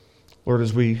Lord,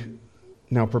 as we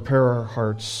now prepare our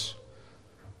hearts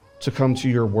to come to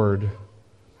your word,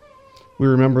 we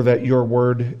remember that your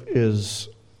word is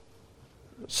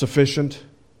sufficient,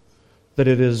 that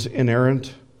it is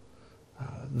inerrant,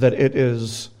 that it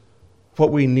is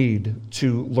what we need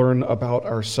to learn about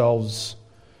ourselves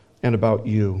and about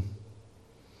you.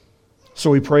 So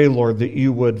we pray, Lord, that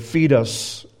you would feed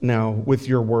us now with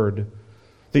your word,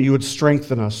 that you would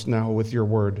strengthen us now with your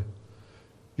word.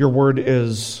 Your word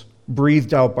is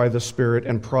breathed out by the Spirit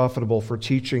and profitable for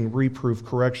teaching, reproof,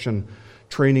 correction,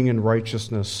 training in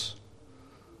righteousness.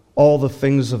 All the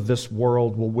things of this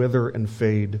world will wither and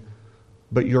fade,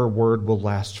 but your word will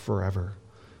last forever.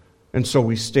 And so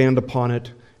we stand upon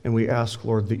it, and we ask,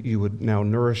 Lord, that you would now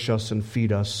nourish us and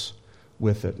feed us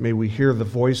with it. May we hear the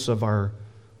voice of our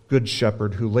good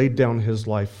shepherd who laid down his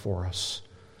life for us,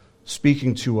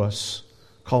 speaking to us,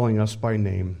 calling us by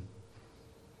name,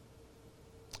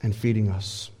 and feeding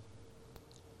us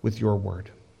with your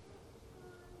word.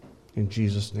 In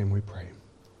Jesus' name we pray.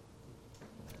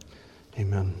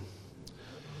 Amen.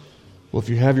 Well, if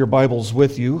you have your Bibles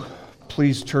with you,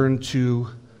 please turn to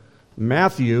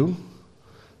Matthew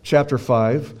chapter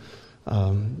 5.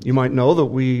 You might know that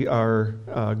we are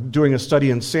doing a study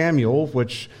in Samuel,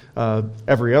 which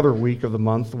every other week of the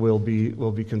month will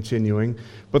be continuing.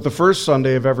 But the first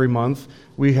Sunday of every month,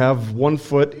 we have one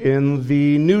foot in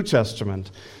the New Testament.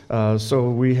 So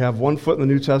we have one foot in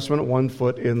the New Testament, one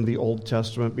foot in the Old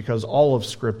Testament, because all of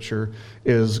Scripture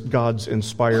is God's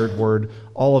inspired word.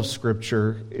 All of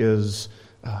Scripture is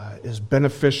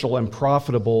beneficial and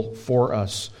profitable for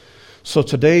us. So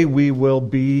today we will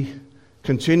be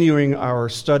continuing our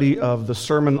study of the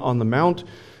Sermon on the Mount.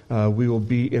 We will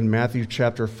be in Matthew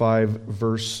chapter 5,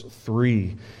 verse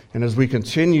 3. And as we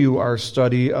continue our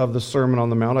study of the Sermon on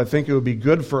the Mount, I think it would be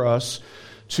good for us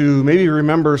to maybe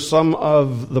remember some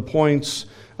of the points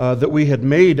that we had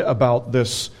made about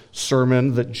this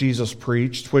sermon that Jesus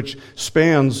preached, which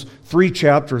spans 3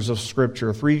 chapters of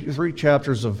Scripture, three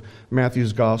chapters of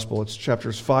Matthew's Gospel. It's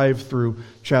chapters 5 through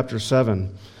chapter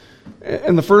 7.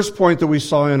 And the first point that we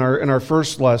saw in our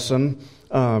first lesson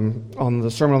on the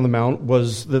Sermon on the Mount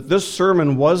was that this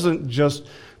sermon wasn't just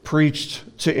preached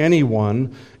to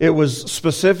anyone. It was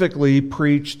specifically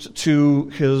preached to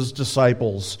his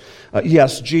disciples.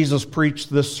 Yes, Jesus preached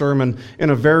this sermon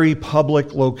in a very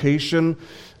public location.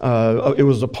 It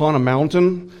was upon a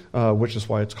mountain, which is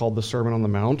why it's called the Sermon on the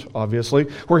Mount, obviously,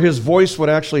 where his voice would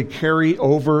actually carry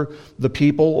over the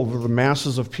people, over the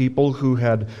masses of people who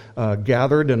had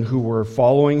gathered and who were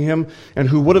following him and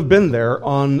who would have been there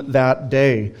on that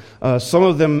day. Some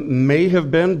of them may have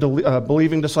been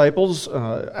believing disciples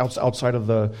outside of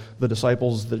the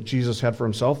disciples that Jesus had for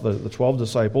himself, the 12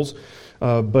 disciples.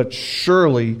 But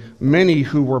surely many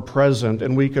who were present,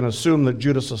 and we can assume that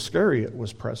Judas Iscariot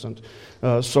was present,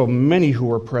 so many who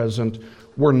were present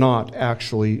were not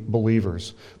actually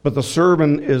believers. But the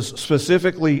sermon is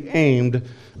specifically aimed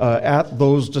at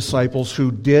those disciples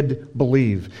who did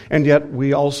believe. And yet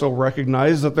we also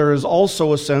recognize that there is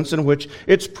also a sense in which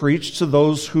it's preached to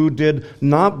those who did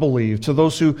not believe, to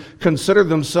those who consider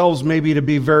themselves maybe to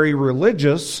be very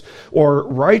religious or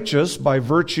righteous by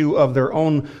virtue of their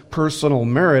own personal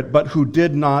merit, but who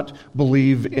did not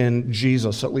believe in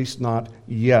Jesus, at least not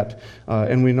yet.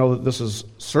 And we know that this is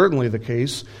certainly the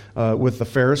case with the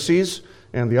Pharisees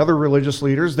and the other religious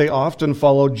leaders. They often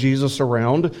followed Jesus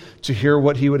around to hear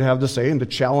what he would have to say and to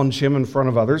challenge him in front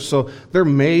of others. So there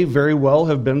may very well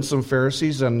have been some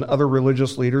Pharisees and other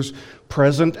religious leaders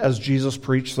present as Jesus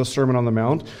preached the Sermon on the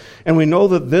Mount. And we know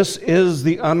that this is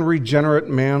the unregenerate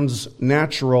man's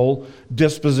natural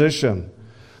disposition.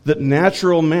 That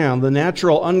natural man, the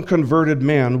natural unconverted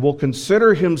man, will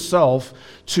consider himself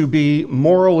to be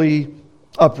morally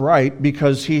upright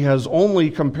because he has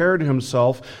only compared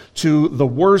himself to the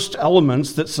worst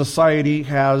elements that society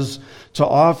has to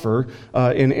offer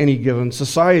in any given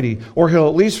society. Or he'll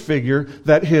at least figure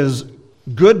that his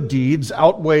good deeds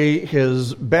outweigh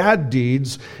his bad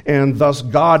deeds, and thus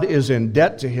God is in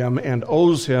debt to him and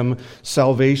owes him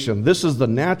salvation. This is the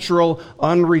natural,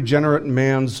 unregenerate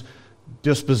man's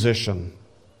disposition.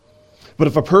 But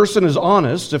if a person is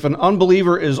honest, if an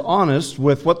unbeliever is honest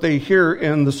with what they hear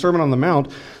in the Sermon on the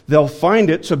Mount, they'll find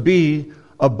it to be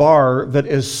a bar that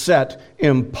is set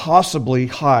impossibly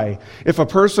high. If a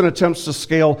person attempts to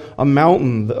scale a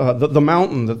mountain, the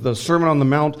mountain that the Sermon on the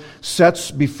Mount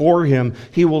sets before him,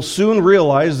 he will soon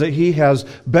realize that he has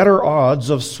better odds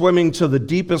of swimming to the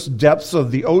deepest depths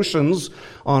of the oceans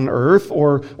on Earth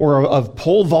or of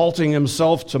pole vaulting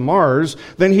himself to Mars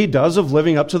than he does of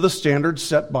living up to the standards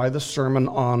set by the Sermon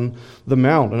on the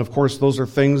Mount. And of course, those are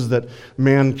things that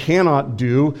man cannot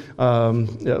do,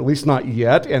 at least not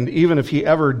yet. And even if he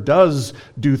ever does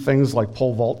do things like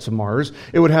pole vault to Mars,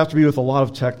 it would have to be with a lot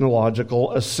of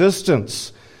technological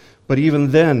assistance. But even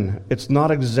then, it's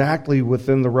not exactly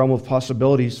within the realm of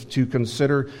possibilities to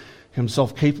consider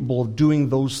himself capable of doing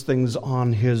those things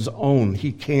on his own.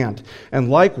 He can't. And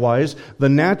likewise, the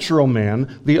natural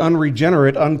man, the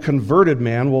unregenerate, unconverted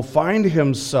man, will find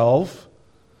himself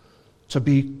to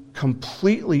be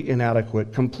completely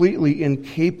inadequate, completely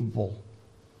incapable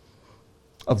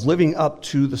of living up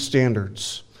to the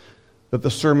standards that the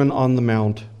Sermon on the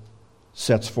Mount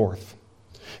sets forth.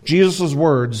 Jesus'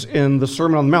 words in the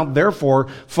Sermon on the Mount, therefore,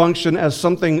 function as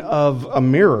something of a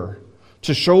mirror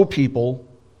to show people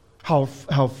how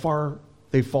far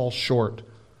they fall short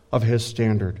of his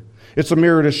standard. It's a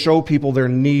mirror to show people their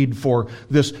need for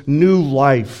this new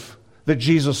life that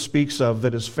Jesus speaks of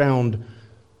that is found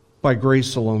by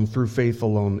grace alone, through faith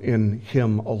alone, in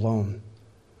him alone.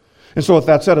 And so with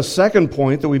that said, a second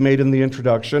point that we made in the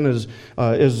introduction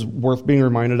is worth being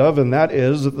reminded of, and that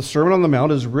is that the Sermon on the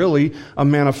Mount is really a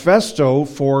manifesto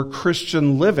for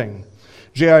Christian living.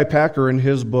 J.I. Packer, in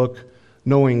his book,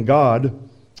 Knowing God,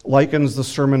 likens the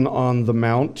Sermon on the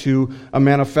Mount to a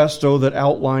manifesto that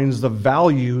outlines the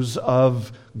values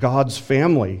of God's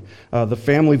family, the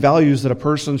family values that a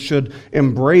person should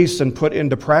embrace and put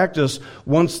into practice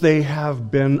once they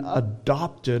have been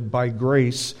adopted by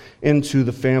grace into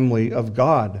the family of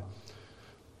God.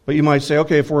 But you might say,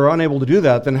 okay, if we're unable to do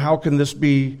that, then how can this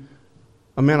be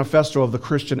a manifesto of the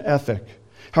Christian ethic?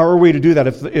 How are we to do that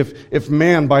if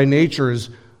man by nature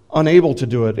is unable to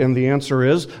do it? And the answer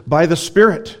is by the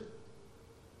Spirit.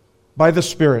 By the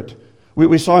Spirit.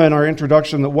 We saw in our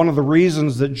introduction that one of the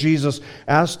reasons that Jesus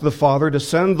asked the Father to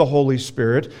send the Holy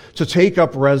Spirit to take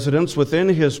up residence within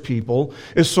his people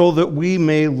is so that we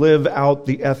may live out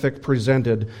the ethic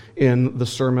presented in the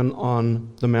Sermon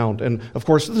on the Mount. And of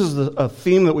course, this is a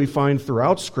theme that we find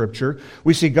throughout Scripture.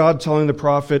 We see God telling the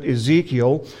prophet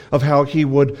Ezekiel of how he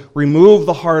would remove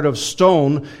the heart of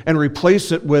stone and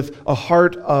replace it with a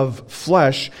heart of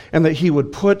flesh, and that he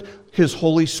would put his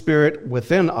Holy Spirit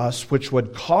within us, which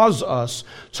would cause us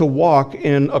to walk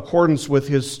in accordance with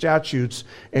his statutes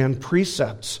and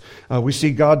precepts. We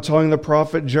see God telling the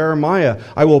prophet Jeremiah,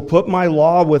 I will put my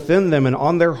law within them, and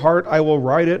on their heart I will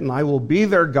write it, and I will be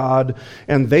their God,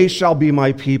 and they shall be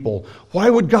my people. Why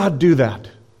would God do that?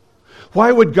 Why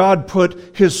would God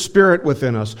put his Spirit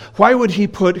within us? Why would he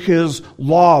put his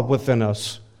law within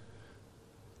us?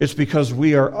 It's because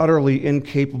we are utterly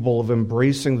incapable of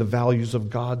embracing the values of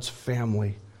God's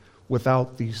family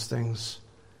without these things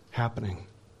happening.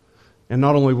 And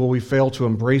not only will we fail to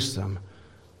embrace them,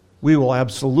 we will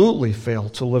absolutely fail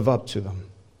to live up to them.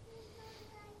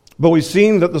 But we've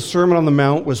seen that the Sermon on the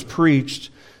Mount was preached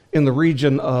in the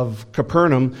region of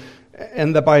Capernaum,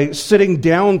 and that by sitting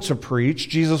down to preach,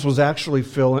 Jesus was actually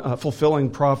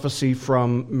fulfilling prophecy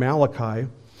from Malachi.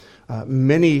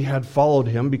 Many had followed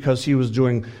him because he was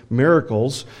doing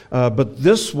miracles, but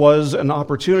this was an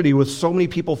opportunity with so many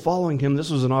people following him. This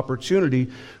was an opportunity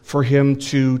for him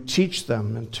to teach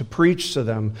them and to preach to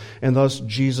them, and thus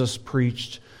Jesus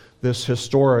preached this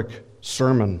historic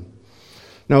sermon.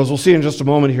 Now, as we'll see in just a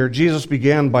moment here, Jesus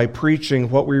began by preaching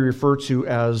what we refer to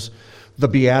as the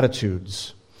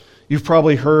Beatitudes. You've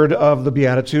probably heard of the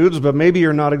Beatitudes, but maybe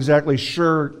you're not exactly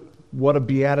sure what a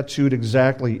beatitude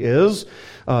exactly is.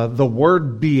 The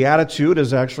word beatitude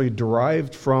is actually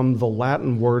derived from the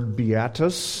Latin word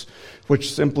beatus,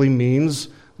 which simply means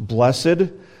blessed.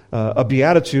 A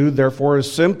beatitude, therefore,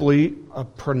 is simply a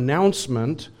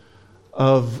pronouncement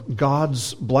of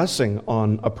God's blessing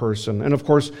on a person. And of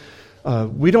course,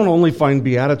 we don't only find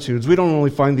beatitudes, we don't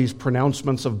only find these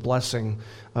pronouncements of blessing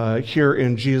here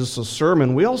in Jesus'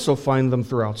 sermon. We also find them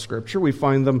throughout Scripture. We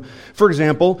find them, for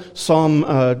example, Psalm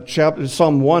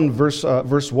 1,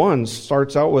 verse 1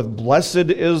 starts out with, Blessed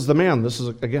is the man. This is,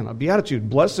 again, a beatitude.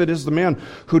 Blessed is the man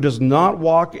who does not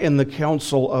walk in the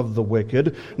counsel of the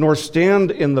wicked, nor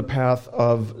stand in the path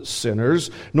of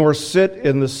sinners, nor sit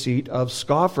in the seat of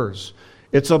scoffers.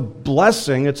 It's a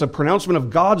blessing, it's a pronouncement of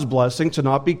God's blessing to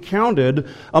not be counted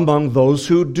among those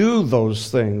who do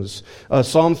those things.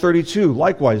 Psalm 32,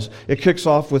 likewise, it kicks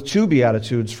off with two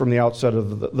beatitudes from the outset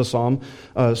of the psalm,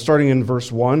 starting in verse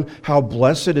 1. How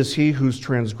blessed is he whose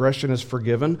transgression is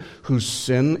forgiven, whose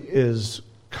sin is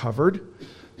covered.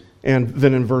 And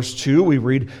then in verse 2, we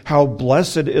read, how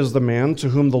blessed is the man to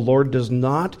whom the Lord does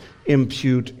not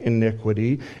impute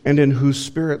iniquity, and in whose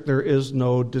spirit there is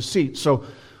no deceit. So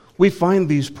we find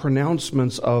these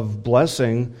pronouncements of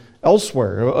blessing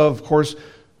elsewhere. Of course,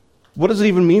 what does it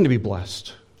even mean to be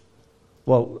blessed?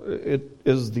 Well, it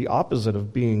is the opposite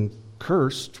of being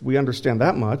cursed. We understand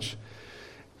that much.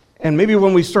 And maybe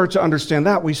when we start to understand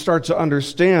that, we start to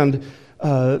understand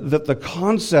that the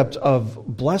concept of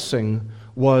blessing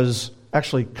was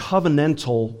actually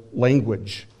covenantal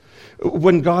language.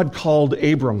 When God called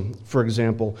Abram, for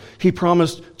example, he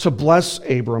promised to bless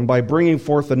Abram by bringing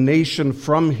forth a nation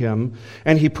from him,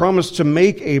 and he promised to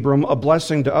make Abram a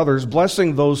blessing to others,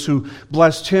 blessing those who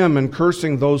blessed him and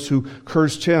cursing those who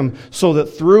cursed him, so that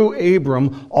through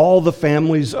Abram all the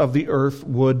families of the earth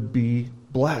would be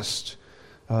blessed.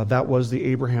 That was the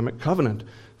Abrahamic covenant,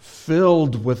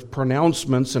 filled with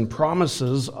pronouncements and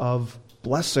promises of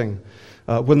blessing.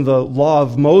 When the law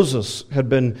of Moses had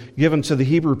been given to the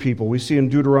Hebrew people, we see in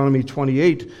Deuteronomy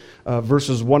 28,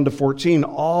 verses 1 to 14,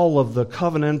 all of the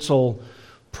covenantal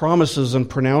promises and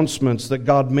pronouncements that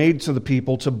God made to the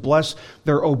people to bless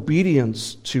their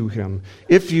obedience to him.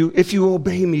 If you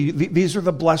obey me, these are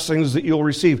the blessings that you'll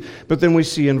receive. But then we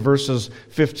see in verses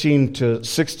 15 to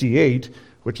 68,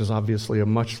 which is obviously a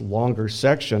much longer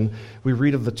section, we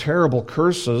read of the terrible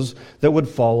curses that would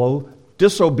follow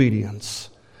disobedience.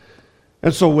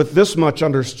 And so with this much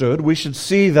understood, we should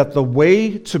see that the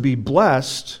way to be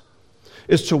blessed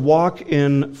is to walk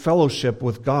in fellowship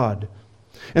with God.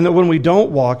 And that when we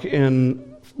don't walk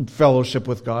in fellowship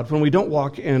with God, when we don't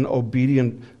walk in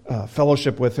obedient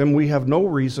fellowship with him, we have no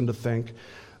reason to think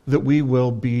that we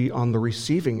will be on the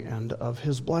receiving end of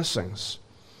his blessings.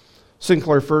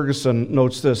 Sinclair Ferguson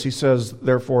notes this. He says,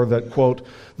 therefore, that, quote,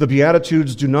 the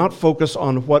Beatitudes do not focus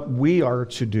on what we are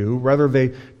to do. Rather,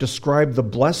 they describe the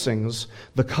blessings,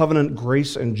 the covenant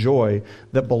grace and joy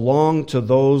that belong to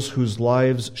those whose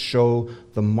lives show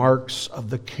the marks of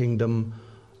the kingdom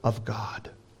of God,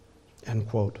 end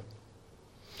quote.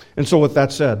 And so with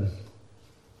that said,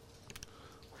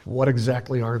 what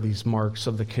exactly are these marks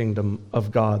of the kingdom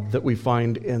of God that we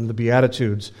find in the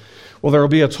Beatitudes? Well, there will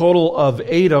be a total of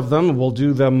 8 of them. We'll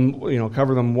do them,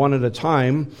 cover them one at a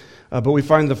time. But we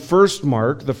find the first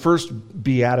mark, the first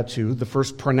beatitude, the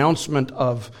first pronouncement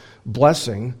of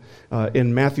blessing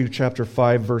in Matthew chapter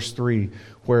 5, verse 3,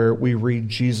 where we read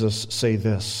Jesus say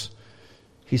this.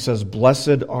 He says,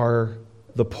 blessed are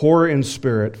the poor in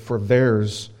spirit, for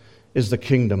theirs is the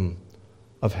kingdom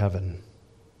of heaven.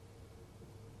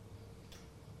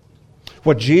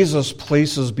 What Jesus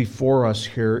places before us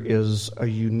here is a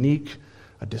unique,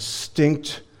 a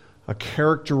distinct, a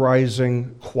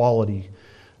characterizing quality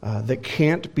that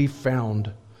can't be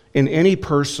found in any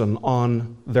person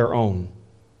on their own.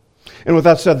 And with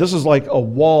that said, this is like a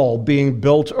wall being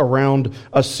built around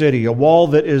a city, a wall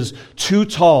that is too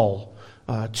tall,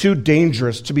 too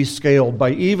dangerous to be scaled by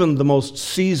even the most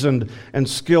seasoned and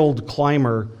skilled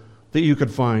climber that you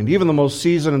could find, even the most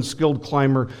seasoned and skilled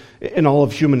climber in all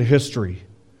of human history.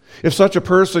 If such a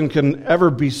person can ever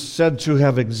be said to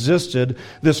have existed,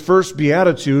 this first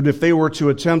beatitude, if they were to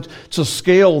attempt to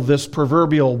scale this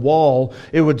proverbial wall,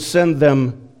 it would send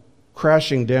them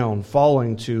crashing down,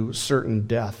 falling to certain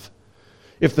death.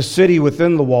 If the city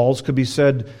within the walls could be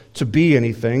said to be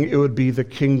anything, it would be the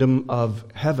kingdom of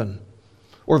heaven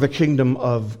or the kingdom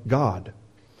of God.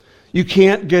 You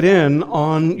can't get in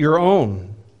on your own.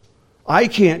 I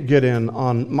can't get in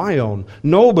on my own.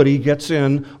 Nobody gets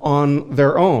in on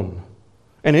their own.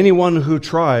 And anyone who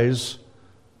tries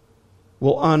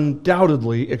will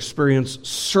undoubtedly experience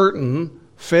certain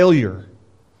failure.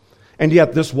 And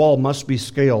yet this wall must be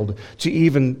scaled to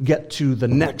even get to the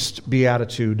next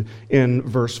beatitude in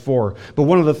verse 4. But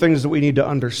one of the things that we need to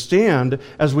understand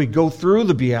as we go through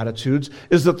the Beatitudes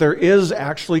is that there is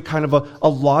actually kind of a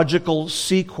logical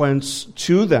sequence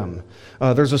to them.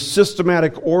 There's a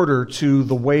systematic order to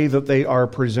the way that they are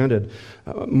presented.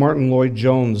 Martin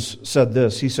Lloyd-Jones said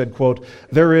this. He said, quote,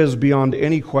 there is beyond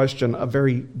any question a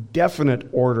very definite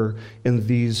order in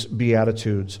these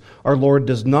Beatitudes. Our Lord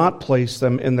does not place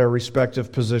them in their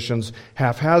respective positions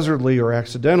haphazardly or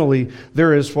accidentally.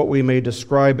 There is what we may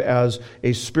describe as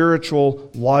a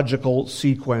spiritual, logical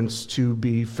sequence to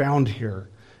be found here,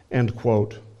 end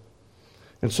quote.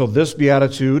 And so this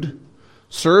Beatitude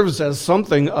serves as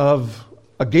something of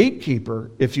a gatekeeper,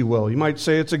 if you will. You might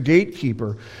say it's a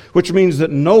gatekeeper, which means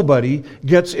that nobody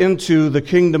gets into the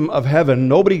kingdom of heaven,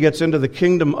 nobody gets into the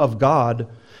kingdom of God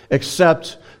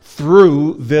except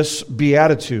through this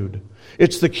beatitude.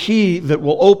 It's the key that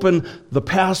will open the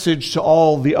passage to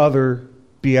all the other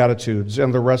beatitudes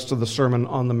and the rest of the Sermon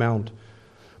on the Mount.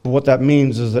 But what that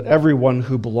means is that everyone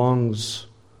who belongs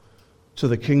to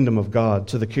the kingdom of God,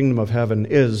 to the kingdom of heaven,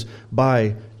 is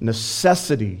by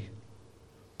necessity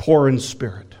poor in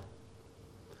spirit.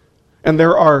 And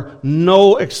there are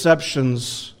no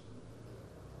exceptions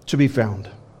to be found.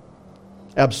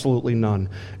 Absolutely none.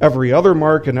 Every other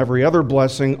mark and every other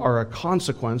blessing are a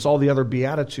consequence. All the other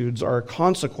beatitudes are a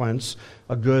consequence,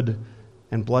 a good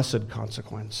and blessed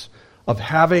consequence, of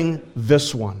having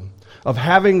this one, of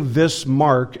having this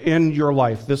mark in your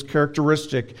life, this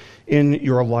characteristic in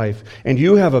your life. And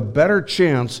you have a better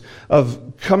chance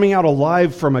of coming out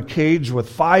alive from a cage with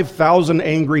 5,000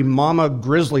 angry mama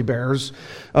grizzly bears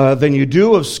than you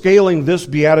do of scaling this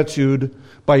beatitude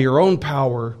by your own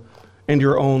power and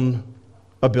your own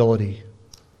ability.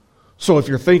 So if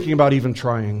you're thinking about even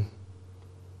trying,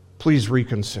 please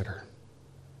reconsider.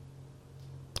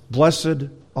 Blessed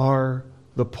are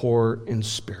the poor in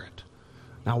spirit.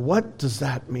 Now, what does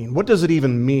that mean? What does it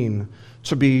even mean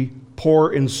to be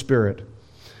poor in spirit?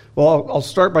 Well, I'll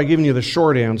start by giving you the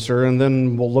short answer, and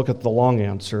then we'll look at the long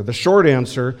answer. The short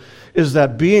answer is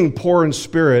that being poor in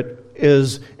spirit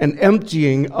is an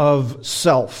emptying of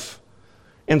self,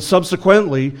 and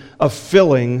subsequently a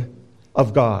filling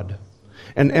of God.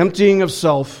 An emptying of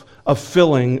self, a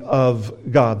filling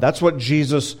of God. That's what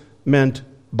Jesus meant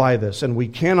by this. And we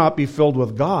cannot be filled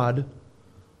with God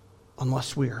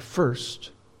unless we are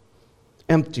first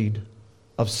emptied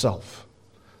of self.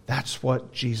 That's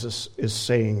what Jesus is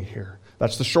saying here.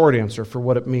 That's the short answer for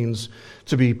what it means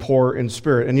to be poor in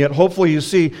spirit. And yet, hopefully, you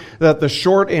see that the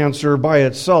short answer by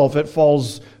itself, it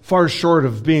falls far short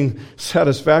of being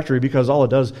satisfactory, because all it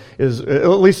does is, at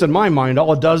least in my mind,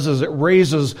 all it does is it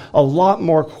raises a lot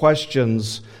more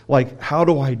questions like, how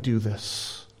do I do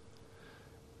this?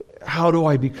 How do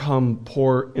I become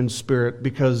poor in spirit?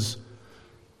 Because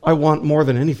I want more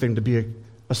than anything to be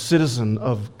a citizen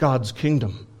of God's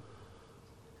kingdom.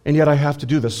 And yet I have to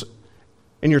do this.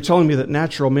 And you're telling me that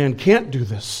natural man can't do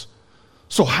this.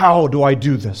 So how do I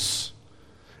do this?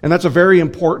 And that's a very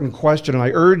important question. And I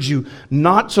urge you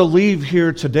not to leave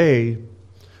here today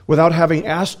without having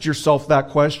asked yourself that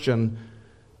question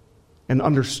and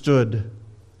understood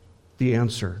the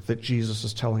answer that Jesus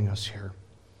is telling us here.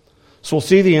 So we'll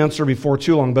see the answer before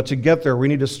too long, but to get there, we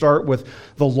need to start with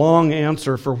the long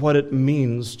answer for what it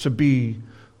means to be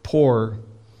poor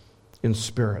in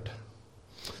spirit.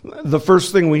 The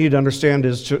first thing we need to understand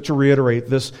is to reiterate,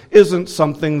 this isn't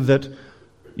something that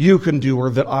you can do or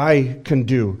that I can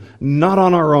do, not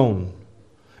on our own.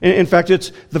 In fact,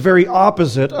 it's the very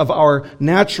opposite of our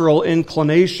natural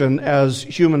inclination as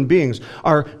human beings.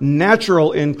 Our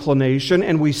natural inclination,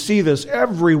 and we see this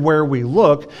everywhere we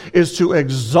look, is to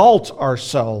exalt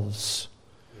ourselves.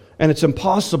 And it's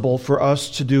impossible for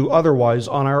us to do otherwise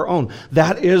on our own.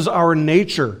 That is our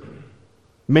nature.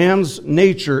 Man's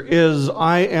nature is,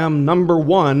 I am number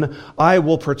one. I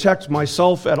will protect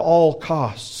myself at all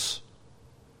costs.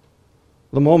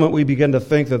 The moment we begin to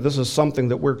think that this is something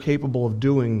that we're capable of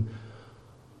doing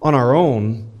on our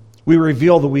own, we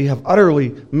reveal that we have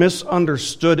utterly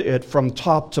misunderstood it from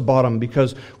top to bottom,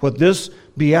 because what this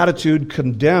beatitude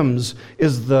condemns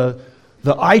is the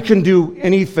I can do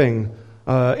anything,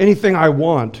 anything I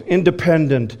want,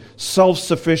 independent,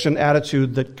 self-sufficient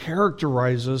attitude that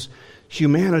characterizes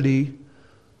humanity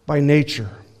by nature.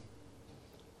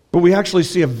 But we actually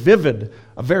see a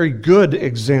very good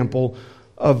example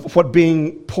of what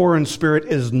being poor in spirit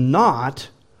is not,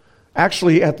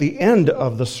 actually at the end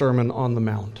of the Sermon on the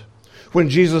Mount. When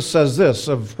Jesus says this,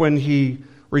 of when he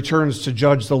returns to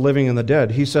judge the living and the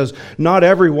dead, he says, "Not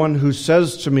everyone who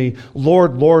says to me,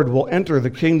 'Lord, Lord,' will enter the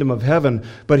kingdom of heaven,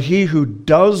 but he who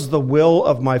does the will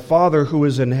of my Father who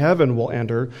is in heaven will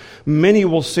enter. Many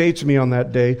will say to me on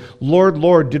that day, 'Lord,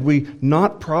 Lord, did we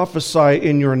not prophesy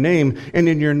in your name, and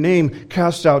in your name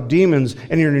cast out demons,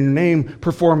 and in your name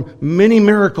perform many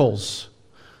miracles?'"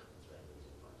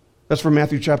 That's from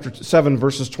Matthew chapter 7,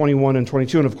 verses 21 and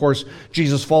 22. And of course,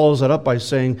 Jesus follows that up by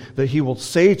saying that he will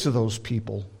say to those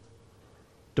people,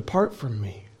 "Depart from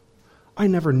me. I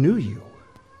never knew you."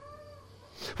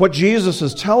 What Jesus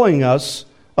is telling us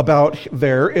about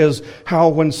there is how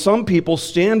when some people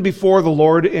stand before the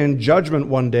Lord in judgment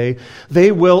one day, they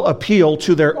will appeal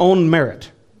to their own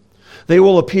merit. They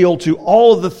will appeal to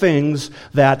all of the things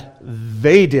that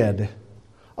they did.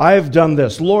 I've done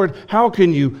this. Lord, how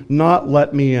can you not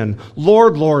let me in?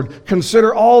 Lord, Lord,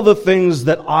 consider all the things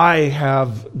that I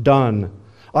have done.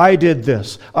 I did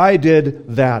this. I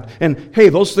did that. And hey,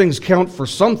 those things count for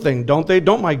something, don't they?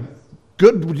 Don't my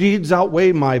good deeds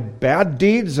outweigh my bad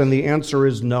deeds? And the answer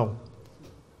is no.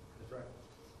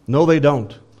 No, they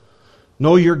don't.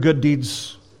 No, your good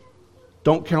deeds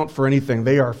don't count for anything.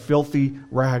 They are filthy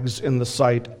rags in the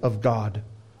sight of God.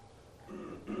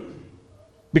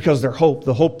 Because the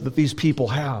hope that these people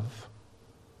have,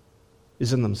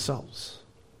 is in themselves,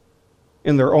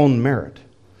 in their own merit.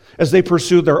 As they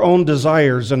pursued their own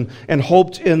desires and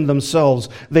hoped in themselves,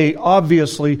 they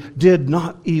obviously did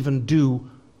not even do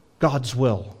God's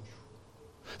will.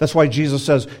 That's why Jesus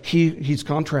says, he's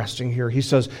contrasting here. He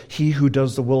says, he who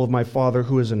does the will of my Father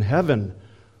who is in heaven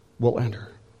will enter.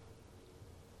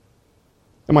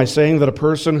 Am I saying that a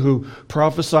person who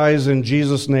prophesies in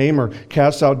Jesus' name or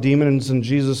casts out demons in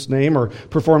Jesus' name or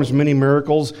performs many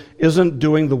miracles isn't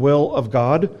doing the will of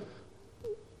God?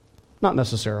 Not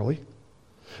necessarily.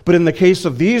 But in the case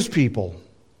of these people,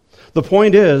 the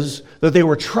point is that they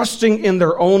were trusting in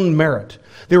their own merit.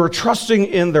 They were trusting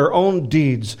in their own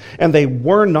deeds, and they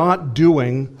were not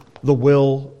doing the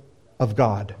will of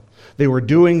God. They were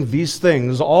doing these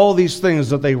things, all these things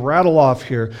that they rattle off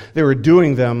here, they were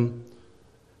doing them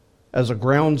as a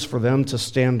grounds for them to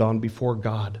stand on before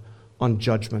God on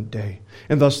Judgment Day.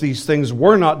 And thus these things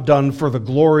were not done for the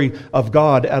glory of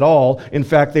God at all. In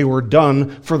fact, they were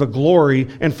done for the glory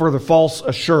and for the false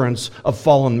assurance of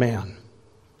fallen man.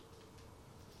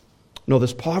 No,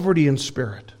 this poverty in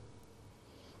spirit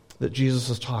that Jesus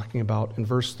is talking about in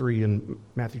verse 3 in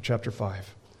Matthew chapter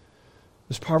 5.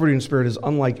 This poverty in spirit is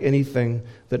unlike anything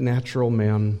that natural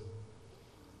man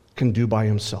can do by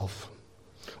himself,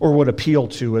 or would appeal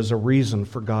to as a reason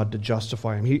for God to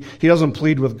justify him. He doesn't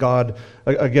plead with God,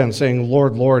 again, saying,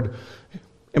 Lord, Lord,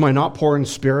 am I not poor in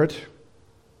spirit?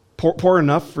 Poor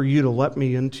enough for you to let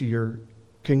me into your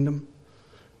kingdom?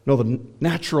 No, the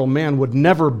natural man would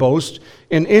never boast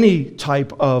in any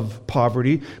type of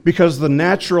poverty because the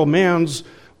natural man's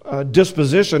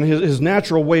disposition, his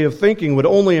natural way of thinking would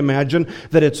only imagine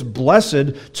that it's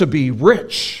blessed to be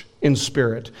rich in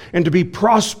spirit and to be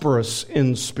prosperous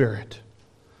in spirit.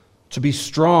 To be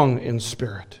strong in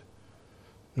spirit.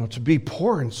 No, to be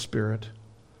poor in spirit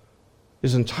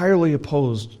is entirely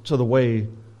opposed to the way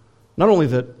not only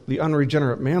that the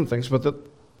unregenerate man thinks, but that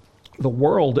the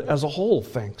world as a whole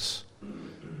thinks.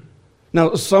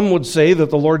 Now, some would say that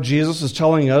the Lord Jesus is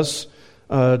telling us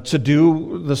to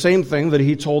do the same thing that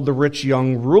he told the rich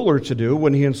young ruler to do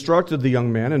when he instructed the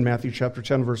young man in Matthew chapter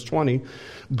 10, verse 20,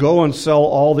 go and sell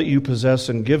all that you possess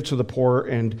and give to the poor,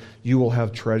 and you will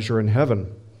have treasure in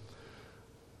heaven.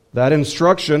 That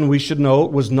instruction, we should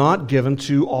note, was not given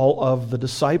to all of the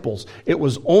disciples. It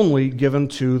was only given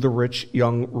to the rich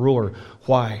young ruler.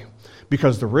 Why?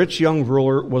 Because the rich young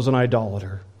ruler was an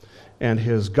idolater, and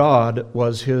his God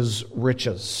was his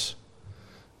riches.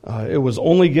 It was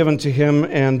only given to him,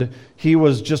 and he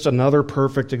was just another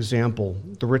perfect example.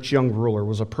 The rich young ruler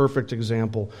was a perfect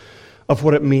example of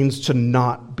what it means to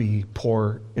not be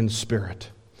poor in spirit.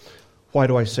 Why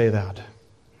do I say that?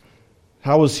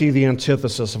 How is he the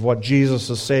antithesis of what Jesus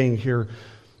is saying here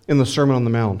in the Sermon on the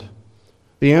Mount?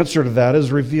 The answer to that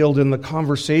is revealed in the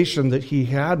conversation that he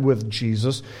had with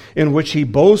Jesus, in which he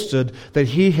boasted that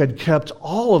he had kept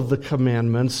all of the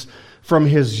commandments from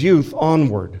his youth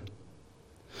onward.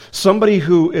 Somebody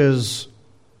who is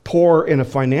poor in a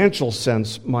financial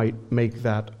sense might make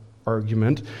that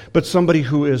argument, but somebody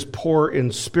who is poor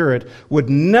in spirit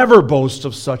would never boast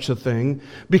of such a thing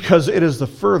because it is the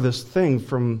furthest thing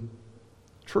from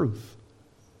truth.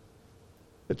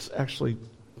 It's actually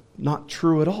not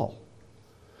true at all.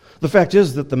 The fact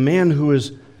is that the man who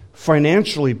is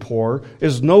financially poor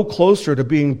is no closer to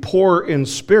being poor in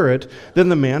spirit than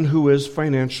the man who is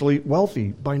financially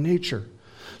wealthy by nature.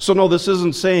 So no, this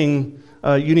isn't saying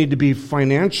you need to be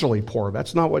financially poor.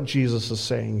 That's not what Jesus is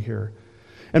saying here.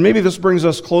 And maybe this brings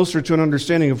us closer to an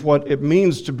understanding of what it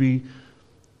means to be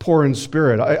poor in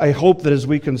spirit. I hope that as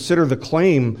we consider the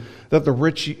claim that the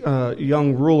rich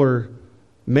young ruler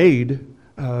made,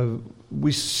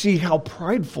 we see how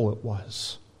prideful it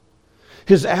was.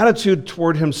 His attitude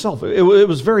toward himself, it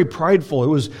was very prideful. It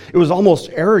was almost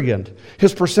arrogant.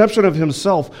 His perception of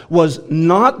himself was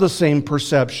not the same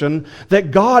perception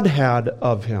that God had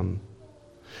of him.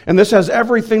 And this has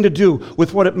everything to do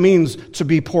with what it means to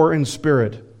be poor in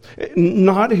spirit.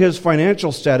 Not his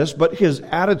financial status, but his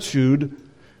attitude,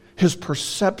 his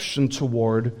perception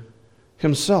toward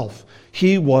himself.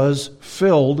 He was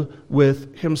filled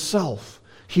with himself.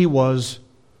 He was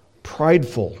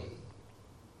prideful.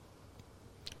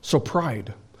 So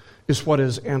pride. is what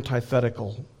is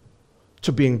antithetical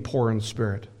to being poor in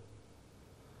spirit.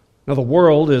 Now, the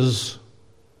world is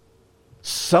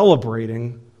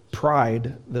celebrating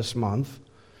Pride this month,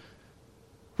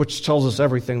 which tells us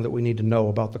everything that we need to know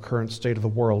about the current state of the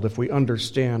world if we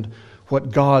understand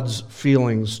what God's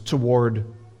feelings toward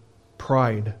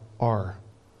pride are.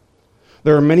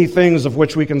 There are many things of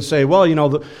which we can say, well,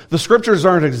 the scriptures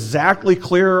aren't exactly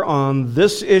clear on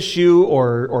this issue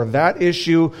or that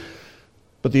issue,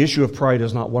 but the issue of pride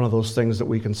is not one of those things that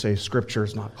we can say Scripture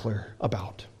is not clear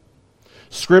about.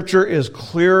 Scripture is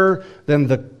clearer than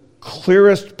the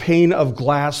clearest pane of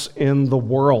glass in the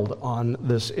world on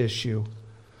this issue.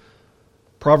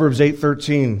 Proverbs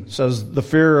 8:13 says, "The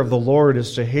fear of the Lord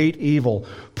is to hate evil,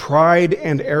 pride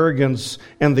and arrogance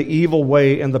and the evil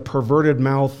way and the perverted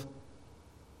mouth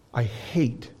I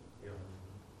hate,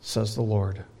 says the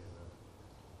Lord."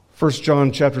 1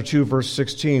 John chapter 2, verse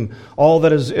 16, "All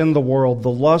that is in the world,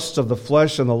 the lust of the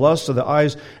flesh and the lust of the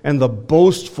eyes and the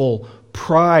boastful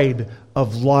pride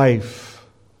of life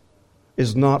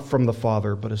is not from the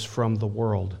Father, but is from the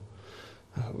world."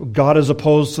 God is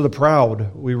opposed to the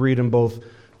proud. We read in both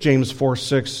James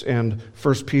 4:6 and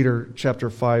 1 Peter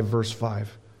chapter 5, verse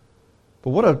 5.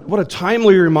 But what a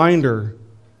timely reminder,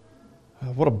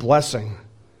 what a blessing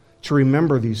to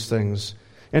remember these things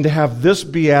and to have this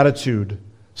beatitude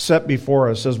set before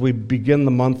us as we begin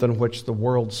the month in which the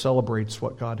world celebrates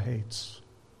what God hates.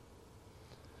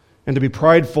 And to be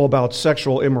prideful about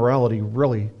sexual immorality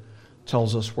really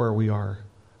tells us where we are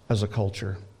as a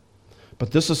culture.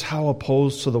 But this is how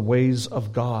opposed to the ways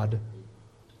of God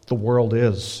the world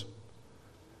is.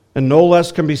 And no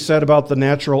less can be said about the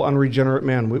natural unregenerate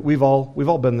man. We've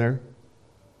all been there.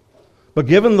 But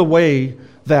given the way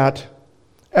that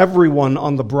everyone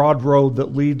on the broad road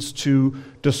that leads to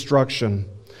destruction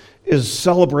is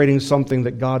celebrating something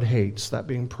that God hates, that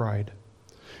being pride,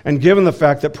 and given the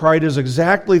fact that pride is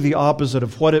exactly the opposite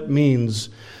of what it means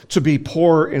to be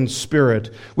poor in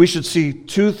spirit, we should see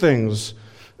two things.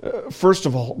 First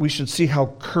of all, we should see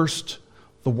how cursed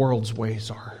the world's ways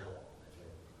are.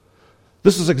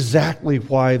 This is exactly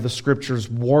why the Scriptures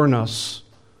warn us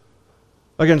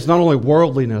against not only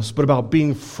worldliness, but about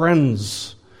being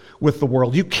friends with the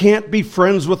world. You can't be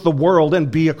friends with the world and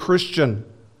be a Christian.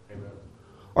 Amen.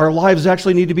 Our lives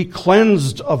actually need to be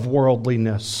cleansed of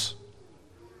worldliness.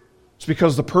 It's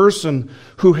because the person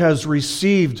who has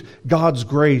received God's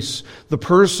grace, the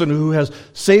person who has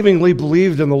savingly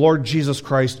believed in the Lord Jesus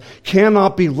Christ,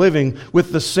 cannot be living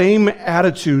with the same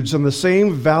attitudes and the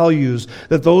same values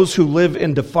that those who live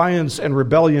in defiance and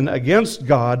rebellion against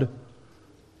God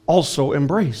also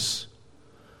embrace.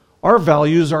 Our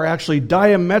values are actually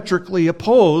diametrically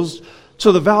opposed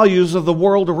to the values of the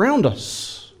world around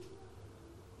us.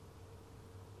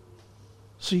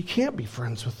 So you can't be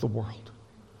friends with the world.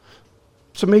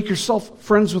 To make yourself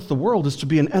friends with the world is to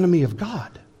be an enemy of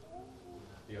God.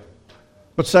 Yeah.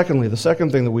 But secondly, the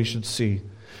second thing that we should see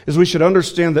is we should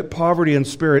understand that poverty in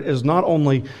spirit is not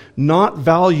only not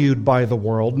valued by the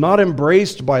world, not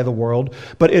embraced by the world,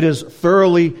 but it is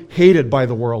thoroughly hated by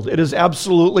the world. It is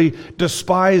absolutely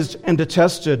despised and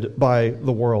detested by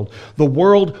the world. The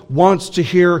world wants to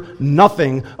hear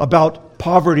nothing about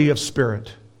poverty of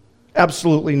spirit.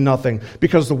 Absolutely nothing.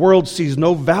 Because the world sees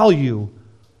no value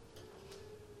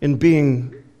in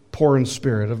being poor in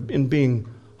spirit, in being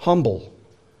humble.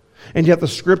 And yet the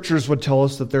Scriptures would tell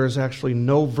us that there is actually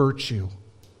no virtue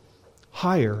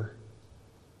higher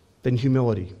than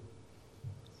humility.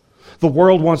 The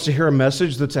world wants to hear a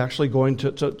message that's actually going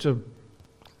to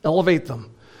elevate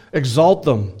them, exalt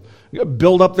them,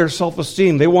 build up their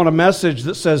self-esteem. They want a message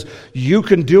that says, you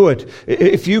can do it.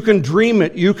 If you can dream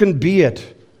it, you can be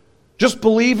it. Just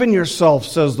believe in yourself,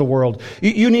 says the world.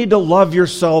 You need to love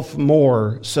yourself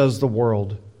more, says the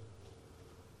world.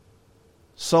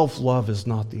 Self-love is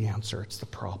not the answer, it's the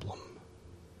problem.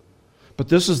 But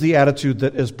this is the attitude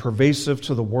that is pervasive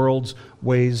to the world's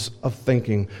ways of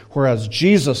thinking. Whereas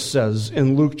Jesus says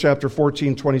in Luke chapter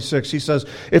 14:26, he says,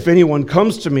 "If anyone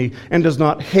comes to me and does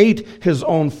not hate his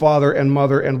own father and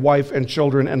mother and wife and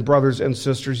children and brothers and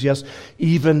sisters, yes,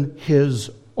 even his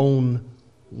own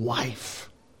life,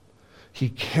 he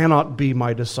cannot be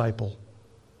my disciple."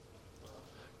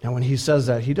 Now, when he says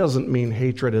that, he doesn't mean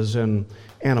hatred as in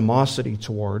animosity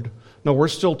toward. No, we're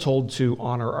still told to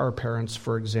honor our parents,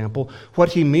 for example. What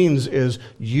he means is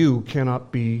you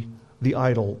cannot be the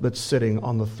idol that's sitting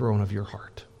on the throne of your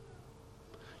heart.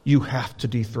 You have to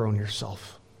dethrone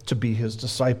yourself to be his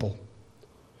disciple.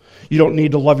 You don't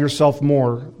need to love yourself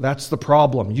more. That's the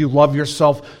problem. You love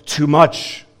yourself too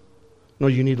much. No,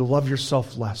 you need to love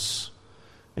yourself less.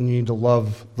 And you need to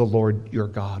love the Lord your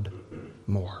God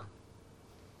more.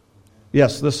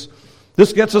 Yes, this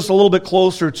gets us a little bit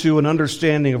closer to an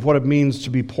understanding of what it means to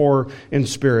be poor in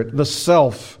spirit. The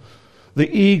self, the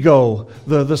ego,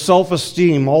 the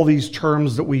self-esteem, all these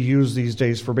terms that we use these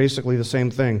days for basically the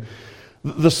same thing.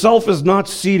 The self is not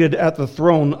seated at the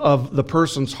throne of the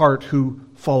person's heart who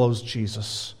follows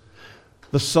Jesus.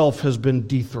 The self has been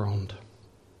dethroned.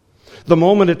 The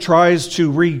moment it tries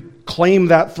to reclaim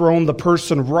that throne, the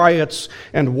person riots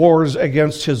and wars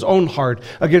against his own heart,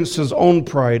 against his own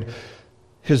pride,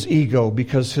 his ego,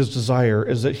 because his desire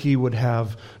is that he would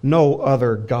have no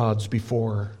other gods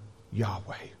before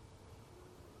Yahweh,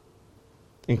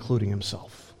 including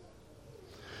himself.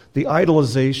 The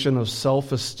idolization of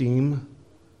self-esteem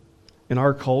in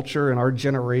our culture, in our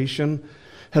generation,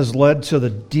 has led to the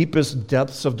deepest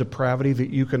depths of depravity that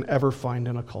you can ever find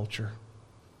in a culture.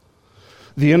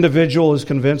 The individual is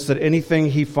convinced that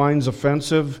anything he finds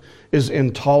offensive is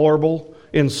intolerable,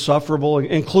 insufferable,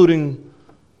 including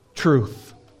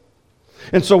truth.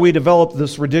 And so we develop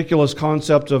this ridiculous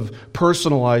concept of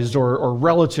personalized or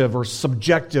relative or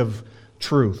subjective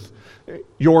truth.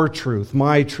 Your truth,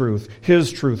 my truth,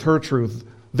 his truth, her truth,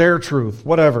 their truth,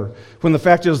 whatever. When the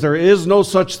fact is there is no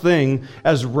such thing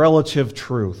as relative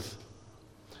truth.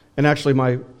 And actually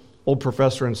my old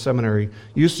professor in seminary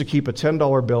used to keep a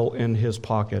 $10 bill in his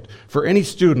pocket for any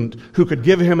student who could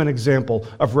give him an example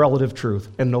of relative truth,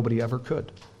 and nobody ever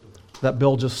could. That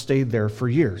bill just stayed there for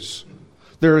years.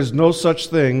 There is no such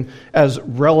thing as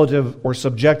relative or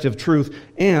subjective truth,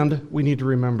 and we need to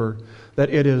remember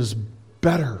that it is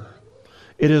better,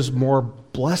 it is more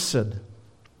blessed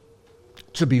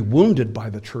to be wounded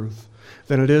by the truth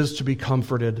than it is to be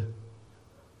comforted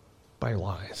by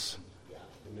lies.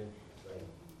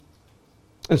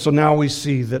 And so now we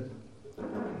see that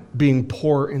being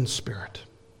poor in spirit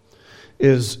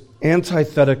is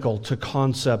antithetical to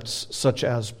concepts such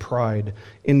as pride,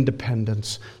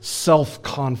 independence,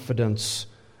 self-confidence,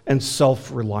 and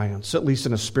self-reliance, at least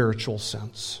in a spiritual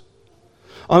sense.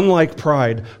 Unlike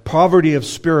pride, poverty of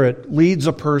spirit leads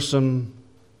a person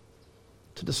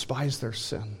to despise their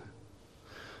sin,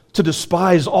 to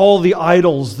despise all the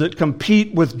idols that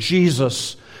compete with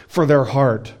Jesus for their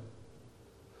heart,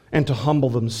 and to humble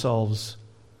themselves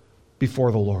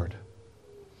before the Lord.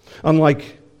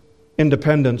 Unlike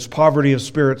independence, poverty of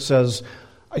spirit says,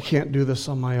 I can't do this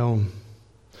on my own.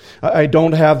 I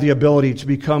don't have the ability to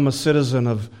become a citizen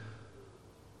of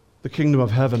the kingdom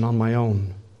of heaven on my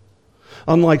own.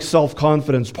 Unlike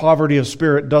self-confidence, poverty of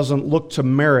spirit doesn't look to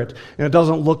merit, and it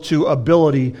doesn't look to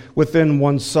ability within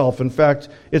oneself. In fact,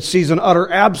 it sees an utter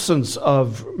absence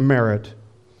of merit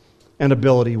and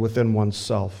ability within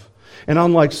oneself. And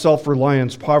unlike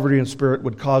self-reliance, poverty in spirit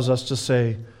would cause us to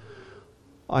say,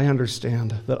 I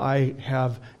understand that I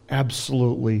have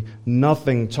absolutely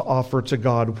nothing to offer to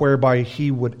God whereby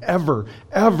He would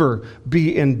ever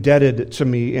be indebted to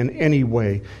me in any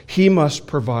way. He must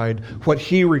provide what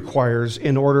He requires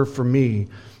in order for me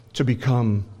to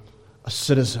become a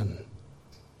citizen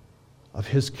of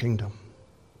His kingdom.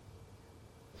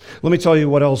 Let me tell you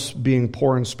what else being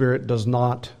poor in spirit does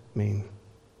not mean.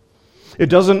 It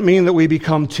doesn't mean that we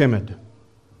become timid.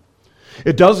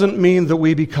 It doesn't mean that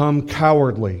we become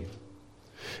cowardly.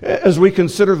 As we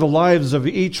consider the lives of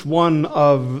each one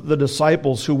of the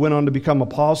disciples who went on to become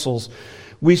apostles,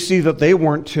 we see that they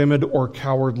weren't timid or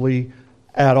cowardly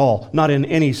at all, not in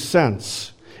any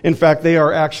sense. In fact, they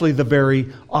are actually the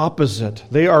very opposite.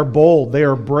 They are bold, they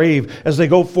are brave, as they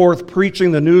go forth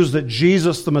preaching the news that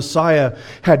Jesus the Messiah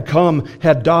had come,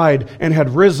 had died, and had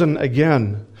risen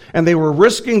again. And they were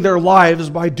risking their lives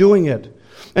by doing it.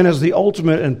 And as the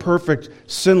ultimate and perfect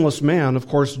sinless man, of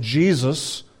course,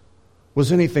 Jesus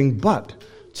was anything but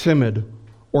timid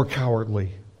or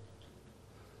cowardly.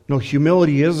 No,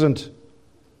 humility isn't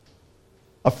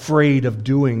afraid of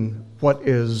doing what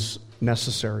is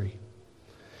necessary.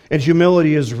 And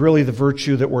humility is really the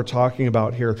virtue that we're talking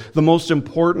about here, the most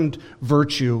important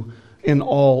virtue in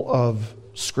all of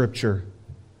Scripture.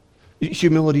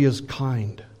 Humility is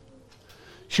kind.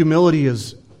 Humility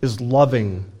is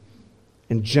loving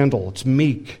and gentle. It's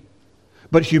meek.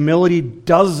 But humility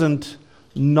doesn't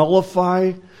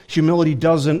nullify, humility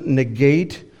doesn't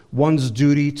negate one's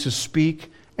duty to speak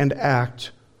and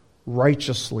act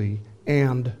righteously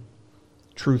and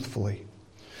truthfully.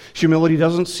 Humility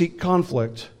doesn't seek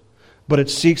conflict, but it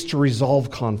seeks to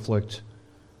resolve conflict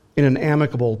in an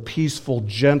amicable, peaceful,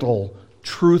 gentle,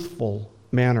 truthful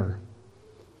manner.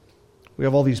 We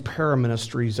have all these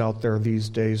paraministries out there these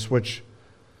days which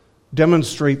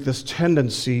demonstrate this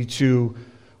tendency to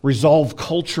resolve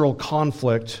cultural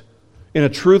conflict in a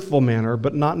truthful manner,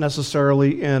 but not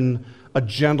necessarily in a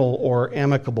gentle or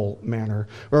amicable manner,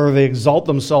 or they exalt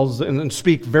themselves and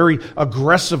speak very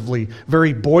aggressively,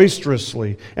 very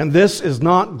boisterously. And this is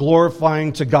not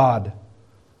glorifying to God,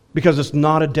 because it's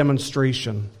not a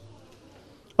demonstration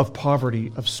of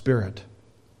poverty of spirit.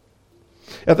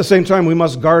 At the same time, we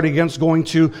must guard against going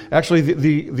to actually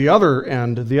the other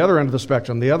end of the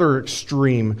spectrum, the other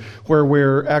extreme, where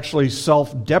we're actually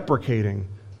self-deprecating.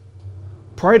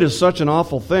 Pride is such an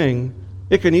awful thing,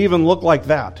 it can even look like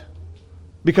that.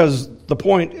 Because the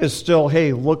point is still,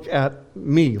 hey, look at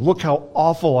me. Look how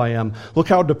awful I am. Look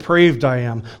how depraved I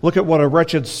am. Look at what a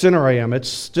wretched sinner I am. It's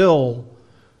still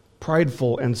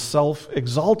prideful and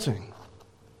self-exalting.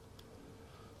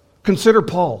 Consider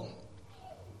Paul.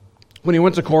 When he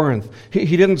went to Corinth,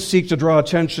 he didn't seek to draw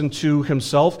attention to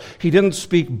himself. He didn't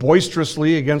speak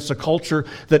boisterously against a culture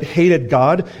that hated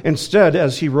God. Instead,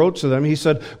 as he wrote to them, he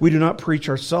said, "We do not preach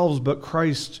ourselves, but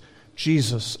Christ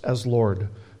Jesus as Lord."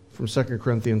 From 2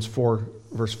 Corinthians 4,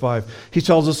 verse 5. He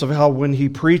tells us of how when he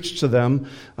preached to them,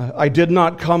 "I did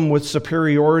not come with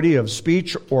superiority of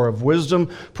speech or of wisdom,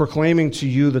 proclaiming to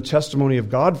you the testimony of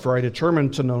God, for I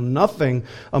determined to know nothing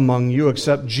among you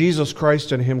except Jesus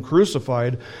Christ and Him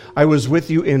crucified. I was with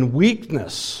you in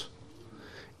weakness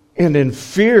and in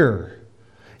fear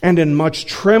and in much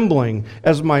trembling,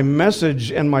 as my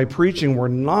message and my preaching were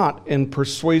not in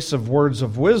persuasive words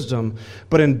of wisdom,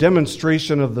 but in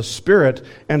demonstration of the Spirit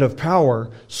and of power,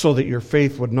 so that your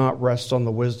faith would not rest on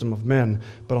the wisdom of men,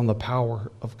 but on the power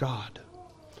of God."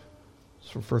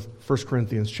 So 1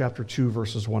 Corinthians chapter 2,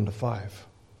 verses 1 to 5.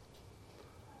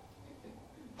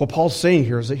 What Paul's saying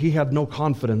here is that he had no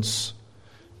confidence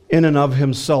in and of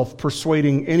himself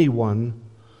persuading anyone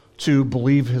to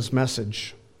believe his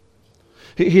message.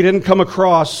 He didn't come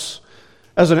across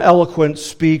as an eloquent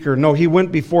speaker. No, he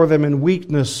went before them in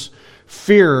weakness,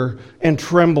 fear, and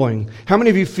trembling. How many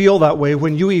of you feel that way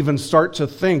when you even start to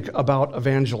think about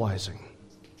evangelizing?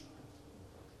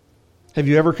 Have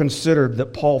you ever considered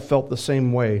that Paul felt the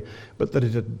same way, but that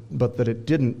it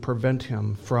didn't prevent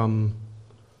him from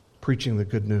preaching the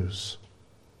good news?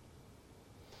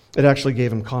 It actually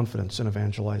gave him confidence in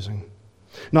evangelizing.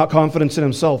 Not confidence in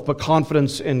himself, but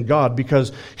confidence in God,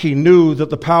 because he knew that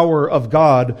the power of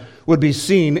God would be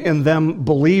seen in them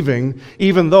believing,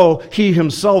 even though he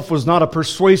himself was not a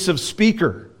persuasive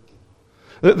speaker.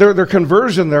 Their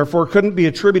conversion, therefore, couldn't be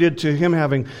attributed to him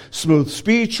having smooth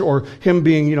speech or him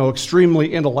being,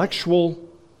 extremely intellectual.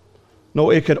 No,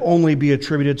 it could only be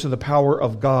attributed to the power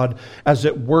of God as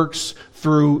it works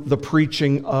through the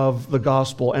preaching of the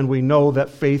gospel. And we know that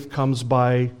faith comes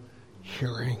by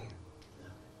hearing.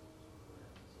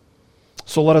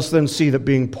 So let us then see that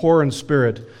being poor in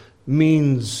spirit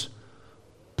means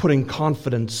putting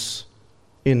confidence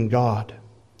in God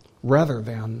rather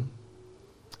than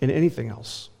in anything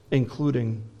else,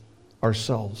 including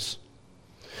ourselves.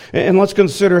 And let's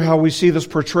consider how we see this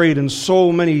portrayed in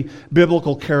so many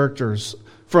biblical characters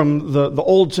from the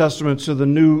Old Testament to the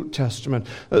New Testament.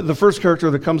 The first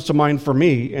character that comes to mind for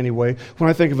me, anyway, when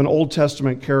I think of an Old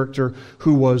Testament character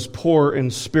who was poor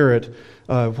in spirit,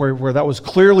 where that was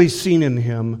clearly seen in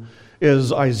him,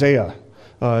 is Isaiah.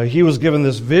 He was given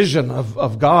this vision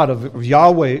of God, of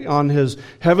Yahweh on His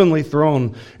heavenly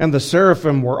throne, and the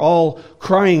seraphim were all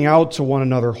crying out to one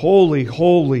another, "Holy,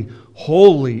 holy,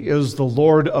 holy is the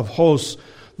Lord of hosts.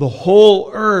 The whole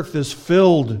earth is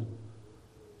filled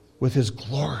with His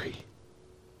glory."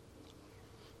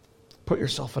 Put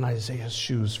yourself in Isaiah's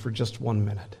shoes for just 1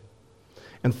 minute.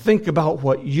 And think about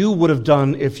what you would have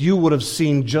done if you would have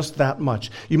seen just that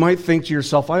much. You might think to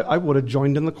yourself, I would have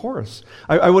joined in the chorus.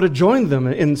 I would have joined them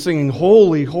in singing,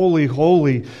 "Holy, holy,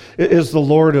 holy is the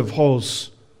Lord of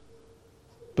hosts."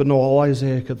 But no, all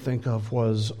Isaiah could think of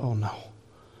was, oh no,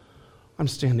 I'm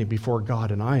standing before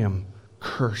God and I am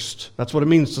cursed. That's what it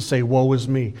means to say, "Woe is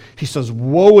me." He says,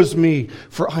 "Woe is me,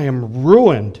 for I am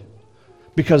ruined,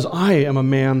 because I am a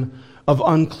man of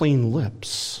unclean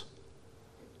lips."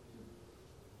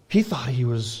 He thought he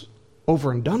was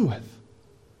over and done with.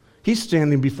 He's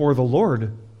standing before the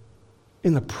Lord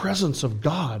in the presence of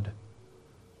God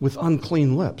with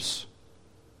unclean lips.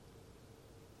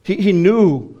 He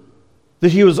knew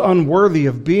that he was unworthy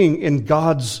of being in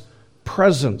God's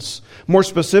presence. More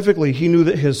specifically, he knew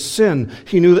that his sin,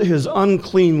 he knew that his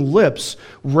unclean lips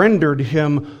rendered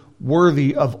him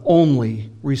worthy of only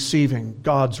receiving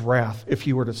God's wrath if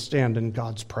he were to stand in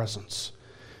God's presence.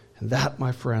 And that,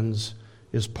 my friends,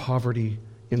 is poverty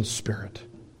in spirit.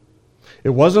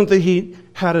 It wasn't that he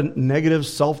had a negative,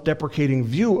 self-deprecating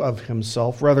view of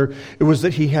himself. Rather, it was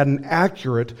that he had an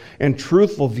accurate and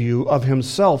truthful view of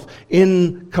himself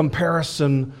in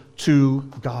comparison to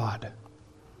God.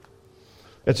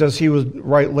 It says he would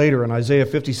write later in Isaiah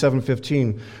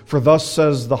 57:15, "For thus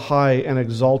says the high and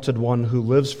exalted one who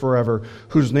lives forever,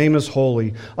 whose name is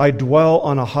holy. I dwell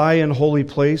on a high and holy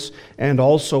place, and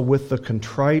also with the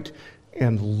contrite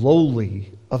and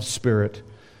lowly of spirit,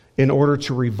 in order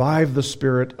to revive the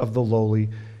spirit of the lowly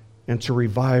and to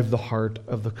revive the heart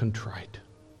of the contrite."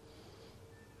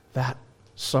 That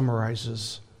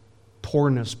summarizes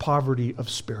poorness, poverty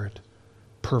of spirit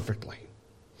perfectly.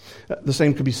 The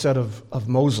same could be said of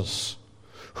Moses,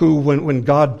 who, when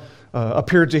God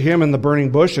appeared to him in the burning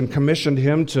bush and commissioned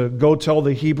him to go tell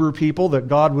the Hebrew people that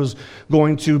God was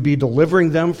going to be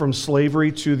delivering them from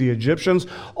slavery to the Egyptians,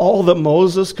 all that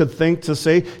Moses could think to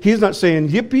say, he's not saying,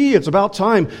 "Yippee, it's about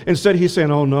time." Instead, he's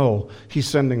saying, "Oh no, he's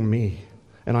sending me,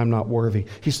 and I'm not worthy."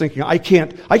 He's thinking, I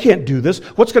can't do this.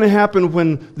 What's going to happen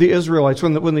when the Israelites,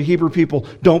 when the Hebrew people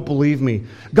don't believe me?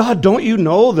 God, don't you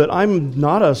know that I'm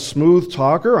not a smooth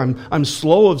talker? I'm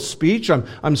slow of speech.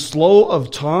 I'm slow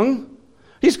of tongue.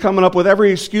 He's coming up with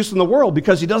every excuse in the world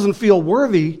because he doesn't feel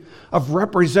worthy of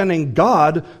representing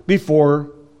God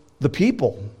before the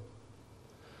people.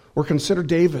 Or consider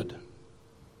David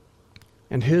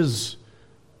and his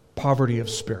poverty of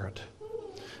spirit.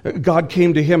 God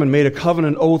came to him and made a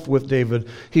covenant oath with David.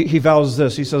 He vows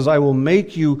this. He says, "I will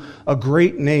make you a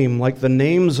great name like the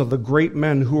names of the great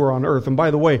men who are on earth." And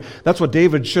by the way, that's what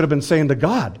David should have been saying to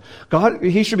God. God,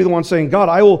 he should be the one saying, "God,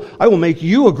 I will make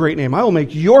you a great name. I will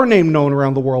make your name known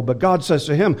around the world." But God says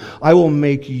to him, "I will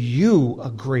make you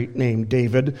a great name,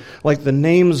 David, like the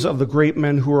names of the great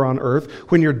men who are on earth.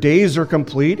 When your days are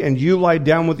complete and you lie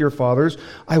down with your fathers,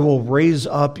 I will raise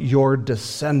up your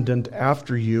descendant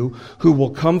after you, who will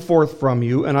come forth from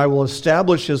you, and I will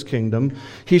establish his kingdom.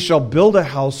 He shall build a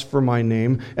house for my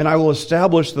name, and I will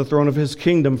establish the throne of his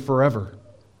kingdom forever."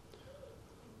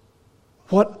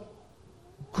 What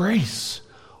grace!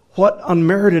 What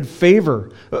unmerited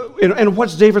favor! And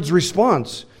what's David's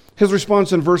response? His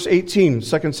response in verse 18,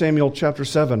 2 Samuel chapter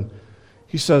 7.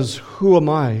 He says, "Who am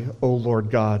I, O Lord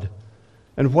God?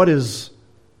 And what is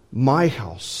my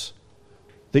house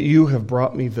that you have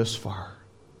brought me this far?"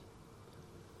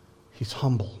 He's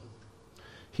humble.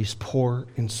 He's poor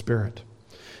in spirit.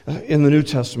 In the New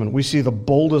Testament, we see the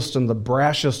boldest and the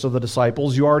brashest of the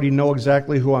disciples. You already know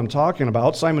exactly who I'm talking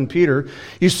about, Simon Peter.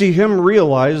 You see him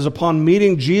realize upon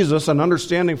meeting Jesus and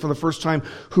understanding for the first time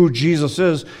who Jesus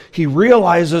is, he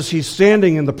realizes he's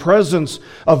standing in the presence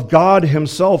of God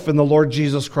himself in the Lord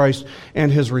Jesus Christ,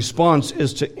 and his response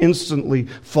is to instantly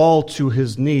fall to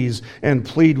his knees and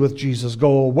plead with Jesus,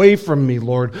 "Go away from me,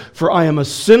 Lord, for I am a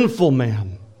sinful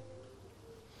man."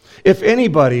 If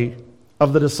anybody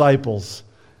of the disciples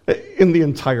in the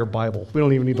entire Bible, we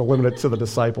don't even need to limit it to the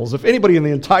disciples, if anybody in the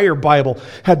entire Bible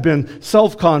had been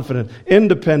self-confident,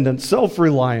 independent,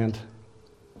 self-reliant,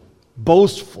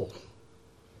 boastful,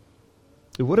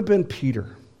 it would have been Peter.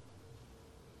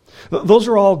 Those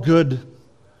are all good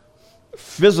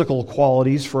physical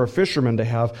qualities for a fisherman to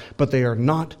have, but they are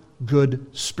not good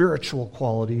spiritual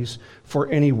qualities for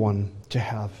anyone to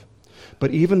have.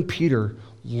 But even Peter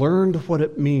learned what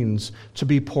it means to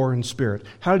be poor in spirit.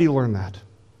 How did he learn that?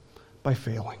 By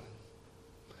failing.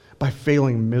 By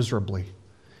failing miserably.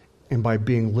 And by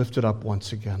being lifted up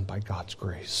once again by God's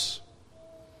grace.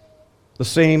 The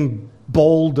same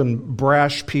bold and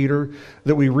brash Peter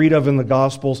that we read of in the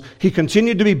Gospels, he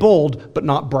continued to be bold, but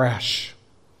not brash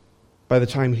by the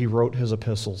time he wrote his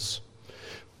epistles.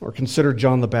 Or consider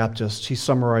John the Baptist. He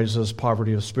summarizes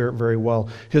poverty of spirit very well.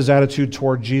 His attitude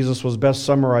toward Jesus was best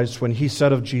summarized when he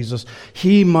said of Jesus,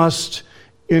 "He must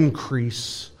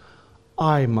increase,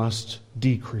 I must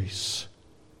decrease."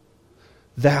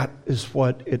 That is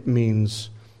what it means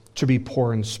to be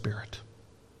poor in spirit.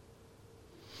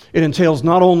 It entails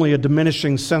not only a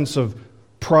diminishing sense of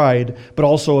pride, but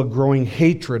also a growing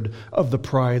hatred of the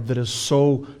pride that is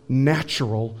so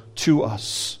natural to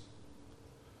us.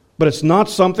 But it's not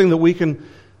something that we can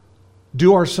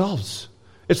do ourselves.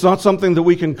 It's not something that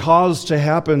we can cause to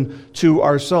happen to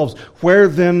ourselves. Where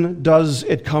then does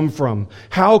it come from?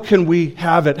 How can we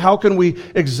have it? How can we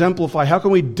exemplify? How can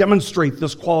we demonstrate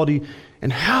this quality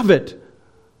and have it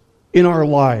in our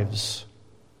lives?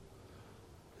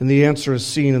 And the answer is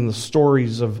seen in the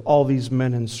stories of all these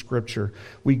men in Scripture.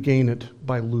 We gain it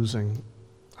by losing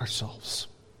ourselves.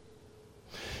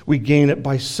 We gain it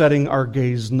by setting our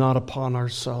gaze not upon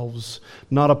ourselves,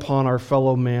 not upon our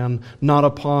fellow man, not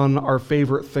upon our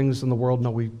favorite things in the world. No,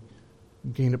 we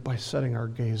gain it by setting our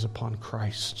gaze upon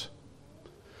Christ,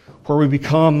 where we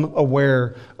become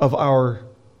aware of our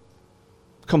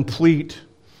complete,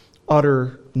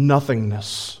 utter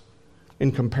nothingness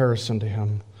in comparison to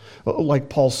Him. Like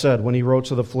Paul said when he wrote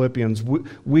to the Philippians,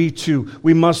 we too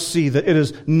must see that it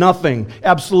is nothing,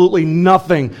 absolutely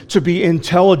nothing, to be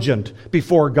intelligent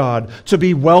before God, to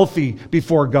be wealthy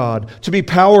before God, to be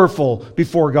powerful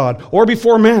before God, or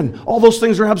before men. All those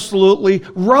things are absolutely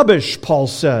rubbish, Paul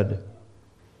said.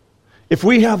 If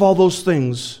we have all those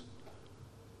things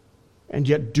and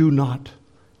yet do not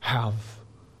have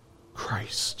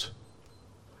Christ,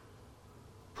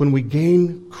 when we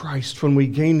gain Christ, when we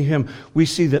gain Him, we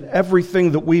see that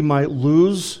everything that we might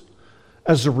lose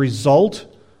as a result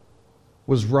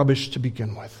was rubbish to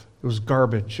begin with. It was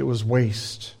garbage. It was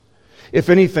waste. If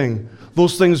anything,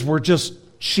 those things were just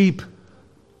cheap,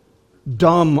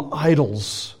 dumb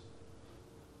idols,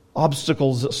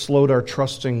 obstacles that slowed our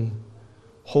trusting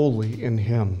wholly in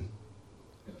Him.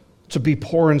 To be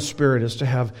poor in spirit is to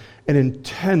have an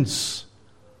intense,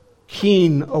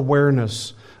 keen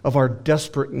awareness of our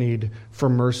desperate need for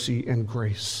mercy and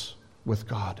grace with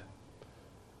God.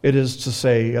 It is to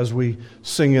say, as we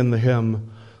sing in the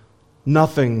hymn,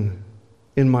 nothing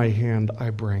in my hand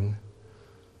I bring,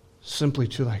 simply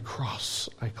to thy cross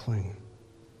I cling.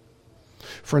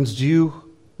 Friends, do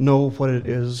you know what it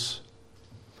is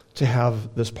to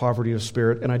have this poverty of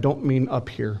spirit? And I don't mean up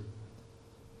here.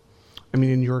 I mean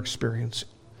in your experience.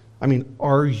 I mean,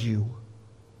 are you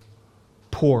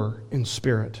poor in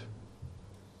spirit?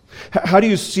 How do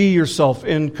you see yourself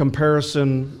in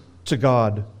comparison to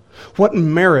God? What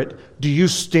merit do you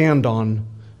stand on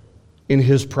in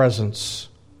His presence?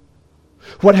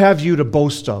 What have you to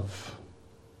boast of?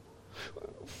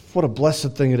 What a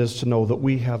blessed thing it is to know that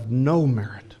we have no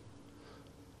merit,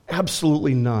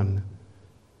 absolutely none,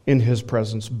 in His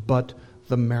presence, but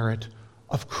the merit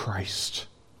of Christ,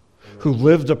 who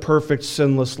lived a perfect,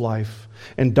 sinless life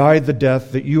and died the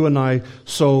death that you and I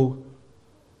so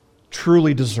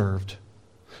truly deserved,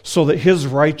 so that His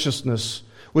righteousness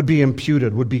would be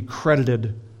imputed, would be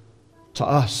credited to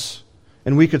us,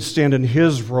 and we could stand in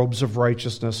His robes of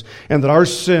righteousness, and that our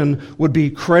sin would be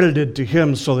credited to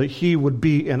Him so that He would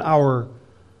be in our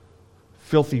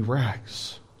filthy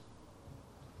rags.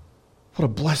 What a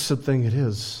blessed thing it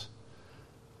is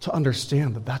to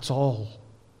understand that that's all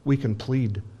we can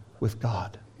plead with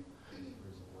God.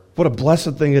 What a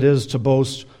blessed thing it is to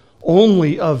boast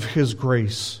only of His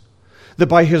grace, that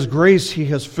by His grace He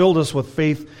has filled us with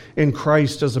faith in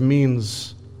Christ as a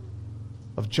means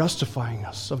of justifying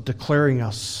us, of declaring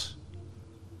us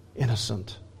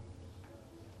innocent.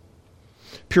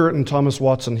 Puritan Thomas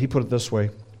Watson, he put it this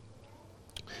way.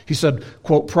 He said,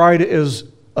 quote, "Pride is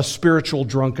a spiritual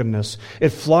drunkenness. It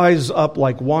flies up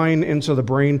like wine into the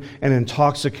brain and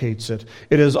intoxicates it.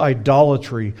 It is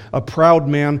idolatry. A proud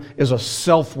man is a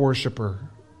self-worshiper."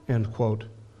 End quote.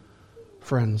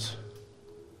 Friends,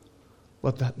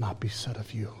 let that not be said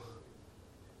of you.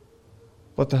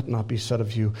 Let that not be said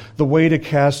of you. The way to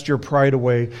cast your pride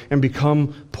away and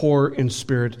become poor in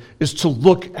spirit is to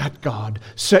look at God.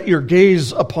 Set your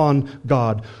gaze upon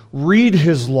God. Read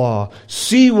His law.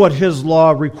 See what His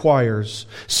law requires.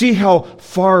 See how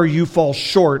far you fall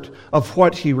short of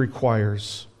what He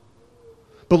requires.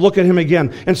 But look at Him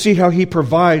again and see how He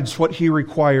provides what He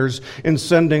requires in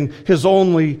sending His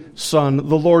only Son,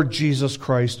 the Lord Jesus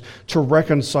Christ, to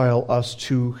reconcile us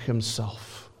to Himself.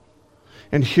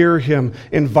 And hear Him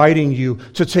inviting you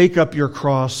to take up your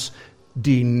cross,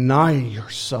 deny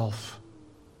yourself,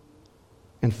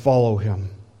 and follow Him.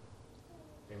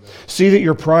 Amen. See that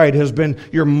your pride has been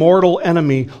your mortal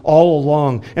enemy all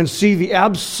along, and see the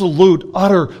absolute,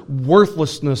 utter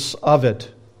worthlessness of it.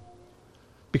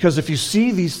 Because if you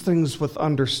see these things with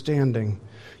understanding,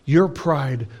 your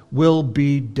pride will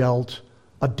be dealt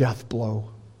a death blow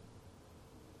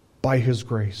by His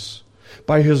grace.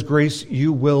 By His grace,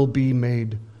 you will be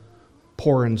made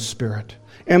poor in spirit,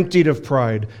 emptied of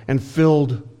pride, and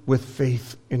filled with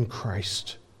faith in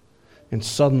Christ. And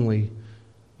suddenly,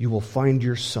 you will find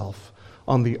yourself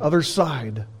on the other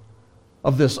side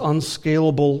of this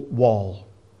unscalable wall,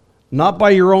 not by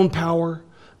your own power,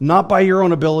 not by your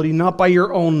own ability, not by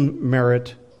your own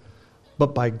merit,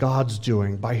 but by God's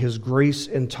doing, by His grace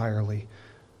entirely,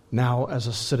 now as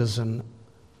a citizen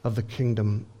of the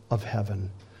kingdom of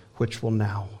heaven, which will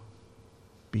now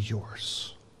be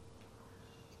yours.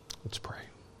 Let's pray.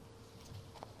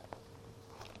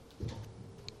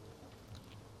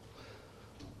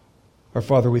 Our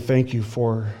Father, we thank You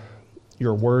for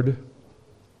Your word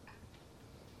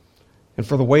and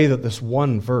for the way that this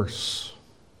one verse,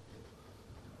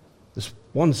 this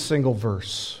one single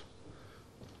verse,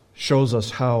 shows us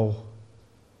how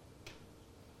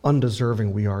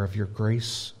undeserving we are of Your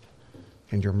grace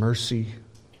and Your mercy,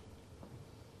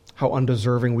 how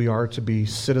undeserving we are to be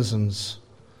citizens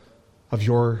of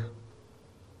Your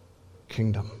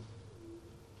kingdom.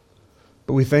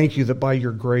 But we thank you that by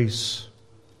your grace,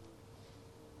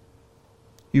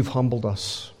 you've humbled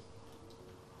us.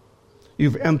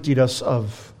 You've emptied us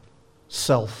of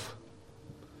self,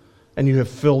 and you have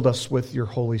filled us with your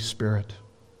Holy Spirit,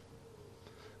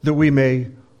 that we may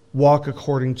walk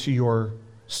according to your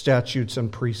statutes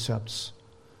and precepts,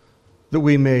 that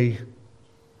we may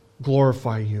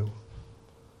glorify you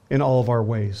in all of our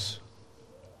ways.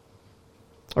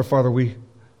 Our Father, we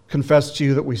confess to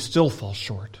you that we still fall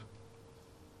short,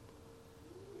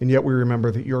 and yet we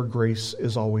remember that your grace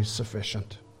is always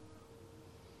sufficient.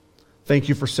 Thank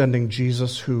you for sending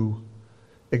Jesus, who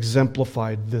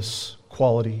exemplified this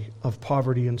quality of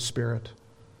poverty in spirit.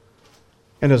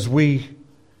 And as we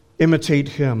imitate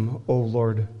him, O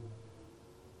Lord,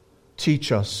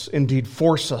 teach us, indeed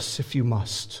force us if you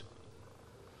must,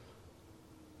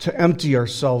 to empty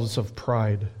ourselves of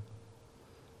pride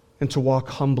and to walk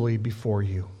humbly before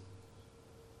you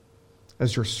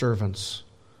as your servants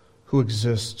who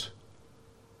exist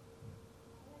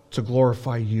to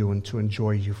glorify you and to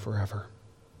enjoy you forever.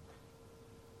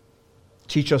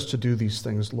 Teach us to do these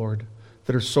things, Lord,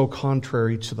 that are so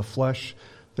contrary to the flesh,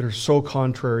 that are so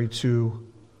contrary to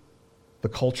the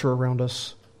culture around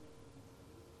us.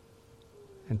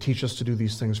 And teach us to do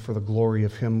these things for the glory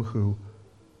of him who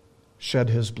shed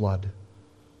his blood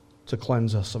to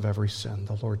cleanse us of every sin,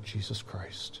 the Lord Jesus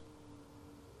Christ.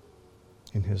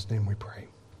 In his name we pray.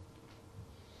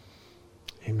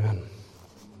 Amen.